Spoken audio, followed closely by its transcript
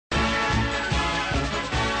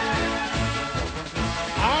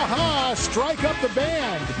Strike up the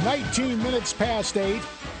band, 19 minutes past 8,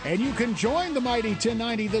 and you can join the Mighty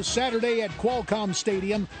 1090 this Saturday at Qualcomm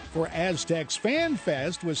Stadium for Aztecs Fan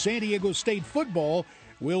Fest with San Diego State football.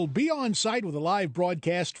 We'll be on site with a live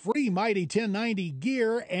broadcast, free Mighty 1090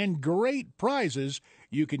 gear, and great prizes.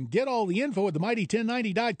 You can get all the info at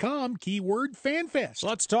themighty1090.com, keyword FanFest.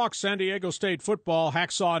 Let's talk San Diego State football.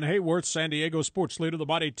 Hacksaw and Hayworth, San Diego sports leader, the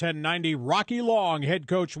Mighty 1090. Rocky Long, head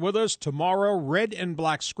coach, with us tomorrow. Red and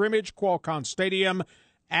black scrimmage, Qualcomm Stadium.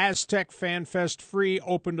 Aztec Fan Fest, free,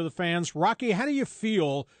 open to the fans. Rocky, how do you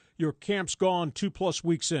feel your camp's gone 2+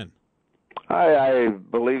 weeks in? I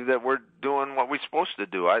believe that we're doing what we're supposed to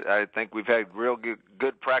do. I think we've had real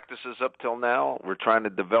good practices up till now. We're trying to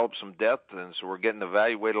develop some depth, and so we're getting to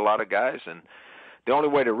evaluate a lot of guys. And the only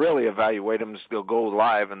way to really evaluate them is to go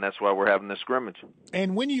live, and that's why we're having this scrimmage.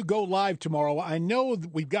 And when you go live tomorrow, I know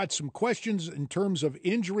that we've got some questions in terms of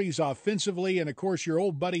injuries offensively, and, of course, your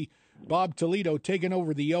old buddy Bob Toledo taking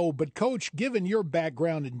over the O. But, Coach, given your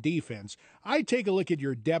background in defense, I take a look at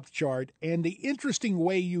your depth chart and the interesting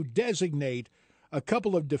way you designate a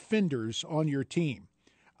couple of defenders on your team.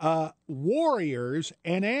 Warriors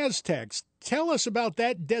and Aztecs. Tell us about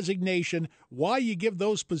that designation, why you give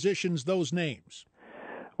those positions those names.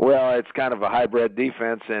 Well, it's kind of a hybrid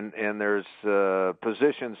defense, and there's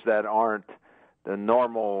positions that aren't the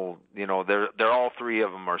normal, they're all three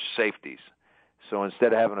of them are safeties. So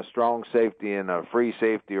instead of having a strong safety and a free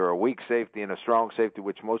safety, or a weak safety and a strong safety,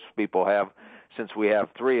 which most people have, since we have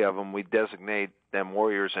three of them, we designate them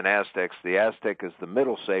Warriors and Aztecs. The Aztec is the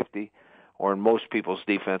middle safety, or in most people's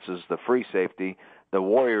defenses, the free safety. The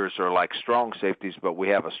Warriors are like strong safeties, but we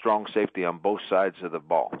have a strong safety on both sides of the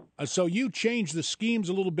ball. So you changed the schemes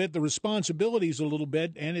a little bit, the responsibilities a little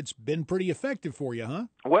bit, and it's been pretty effective for you, huh?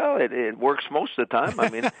 Well, it works most of the time. I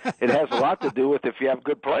mean, it has a lot to do with if you have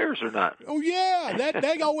good players or not. Oh, yeah,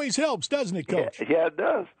 that always helps, doesn't it, Coach? Yeah, it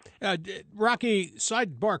does. Rocky,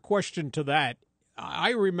 sidebar question to that.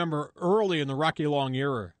 I remember early in the Rocky Long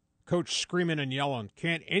era, Coach screaming and yelling,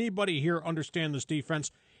 "Can't anybody here understand this defense?"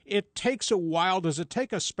 It takes a while. Does it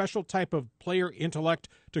take a special type of player intellect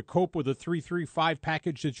to cope with the 3-3-5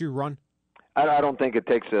 package that you run? I don't think it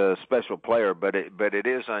takes a special player, but it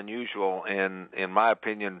is unusual, and in my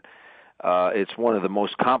opinion, it's one of the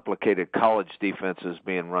most complicated college defenses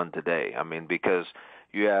being run today. I mean, because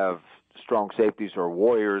you have strong safeties or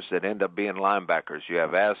warriors that end up being linebackers. You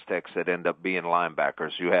have Aztecs that end up being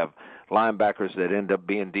linebackers. You have linebackers that end up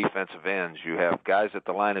being defensive ends. You have guys at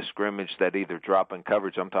the line of scrimmage that either drop in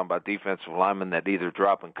coverage. I'm talking about defensive linemen that either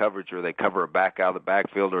drop in coverage, or they cover a back out of the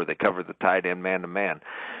backfield, or they cover the tight end man-to-man.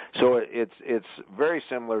 So it's very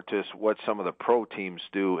similar to what some of the pro teams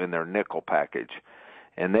do in their nickel package.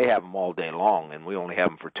 And they have them all day long, and we only have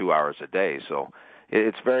them for 2 hours a day. So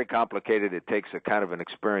it's very complicated. It takes a kind of an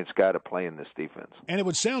experienced guy to play in this defense. And it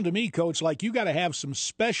would sound to me, Coach, like you got to have some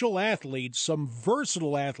special athletes, some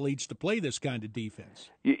versatile athletes to play this kind of defense.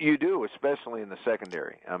 You do, especially in the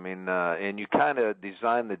secondary. I mean, and you kind of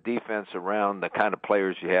design the defense around the kind of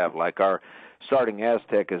players you have. Like our starting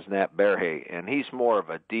Aztec is Nat Berhe, and he's more of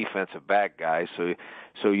a defensive back guy,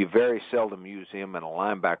 so you very seldom use him in a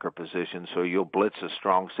linebacker position, so you'll blitz a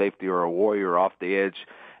strong safety or a warrior off the edge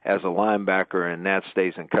as a linebacker, and that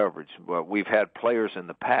stays in coverage. But we've had players in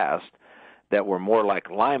the past that were more like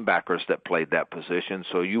linebackers that played that position,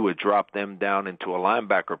 so you would drop them down into a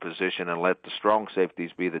linebacker position and let the strong safeties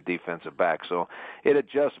be the defensive back. So it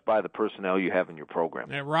adjusts by the personnel you have in your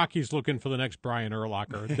program. And Rocky's looking for the next Brian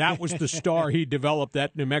Urlacher. That was the star he developed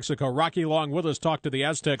at New Mexico. Rocky Long with us, talk to the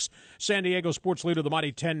Aztecs. San Diego sports leader, the Mighty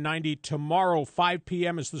 1090. Tomorrow, 5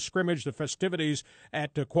 p.m. is the scrimmage, the festivities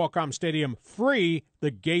at Qualcomm Stadium. Free.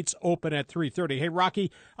 The gates open at 3:30. Hey,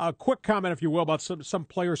 Rocky, a quick comment, if you will, about some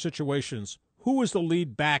player situations. Who is the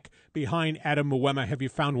lead back behind Adam Muema? Have you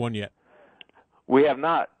found one yet? We have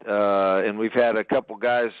not, and we've had a couple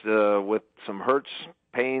guys with some hurts,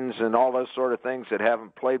 pains, and all those sort of things that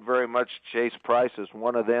haven't played very much. Chase Price is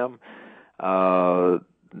one of them.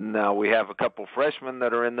 Now we have a couple freshmen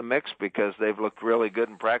that are in the mix because they've looked really good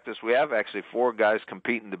in practice. We have actually 4 guys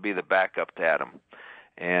competing to be the backup to Adam.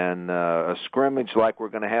 And a scrimmage like we're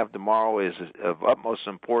going to have tomorrow is of utmost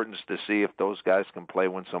importance to see if those guys can play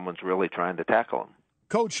when someone's really trying to tackle them.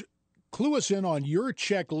 Coach, clue us in on your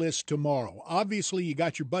checklist tomorrow. Obviously, you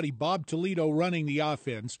got your buddy Bob Toledo running the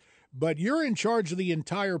offense, but you're in charge of the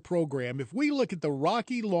entire program. If we look at the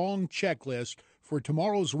Rocky Long checklist for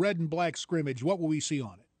tomorrow's red and black scrimmage, what will we see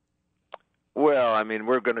on it? Well, I mean,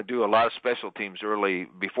 we're going to do a lot of special teams early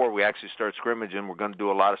before we actually start scrimmaging. We're going to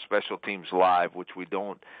do a lot of special teams live, which we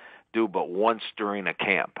don't do but once during a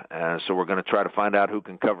camp. So we're going to try to find out who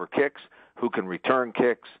can cover kicks, who can return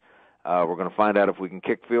kicks, We're going to find out if we can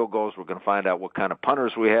kick field goals. We're going to find out what kind of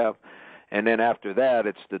punters we have. And then after that,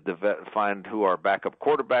 it's to find who our backup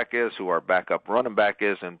quarterback is, who our backup running back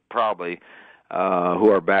is, and probably who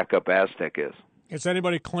our backup Aztec is. Has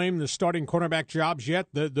anybody claimed the starting cornerback jobs yet?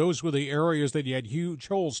 Those were the areas that you had huge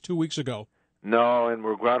holes 2 weeks ago. No, and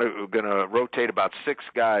we're going to rotate about 6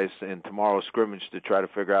 guys in tomorrow's scrimmage to try to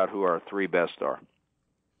figure out who our 3 best are.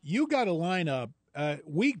 You got a lineup.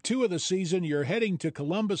 Week 2 of the season, you're heading to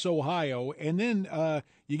Columbus, Ohio, and then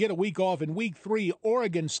you get a week off. In week 3,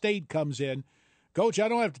 Oregon State comes in. Coach, I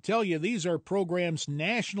don't have to tell you, these are programs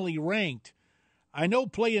nationally ranked. I know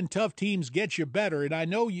playing tough teams gets you better, and I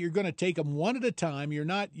know you're going to take them one at a time. You're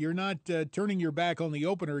not turning your back on the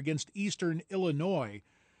opener against Eastern Illinois.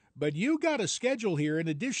 But you got a schedule here. In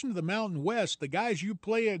addition to the Mountain West, the guys you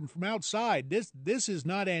play in from outside, this is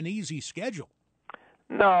not an easy schedule.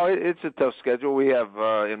 No, it's a tough schedule. We have,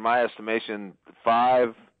 in my estimation,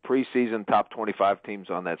 5 preseason top 25 teams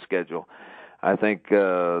on that schedule. I think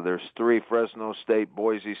there's 3: Fresno State,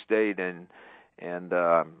 Boise State, and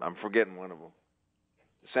I'm forgetting one of them.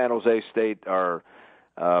 San Jose State are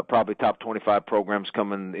probably top 25 programs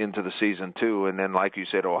coming into the season too. And then, like you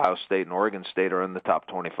said, Ohio State and Oregon State are in the top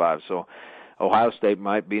 25. So Ohio State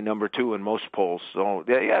might be number 2 in most polls. So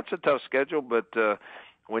yeah, it's a tough schedule, but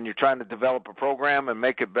when you're trying to develop a program and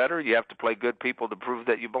make it better, you have to play good people to prove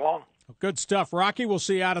that you belong. Good stuff. Rocky, we'll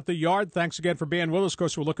see you out at the Yard. Thanks again for being with us. Of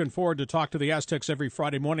course, we're looking forward to talk to the Aztecs every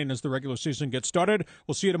Friday morning as the regular season gets started.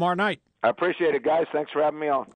 We'll see you tomorrow night. I appreciate it, guys. Thanks for having me on.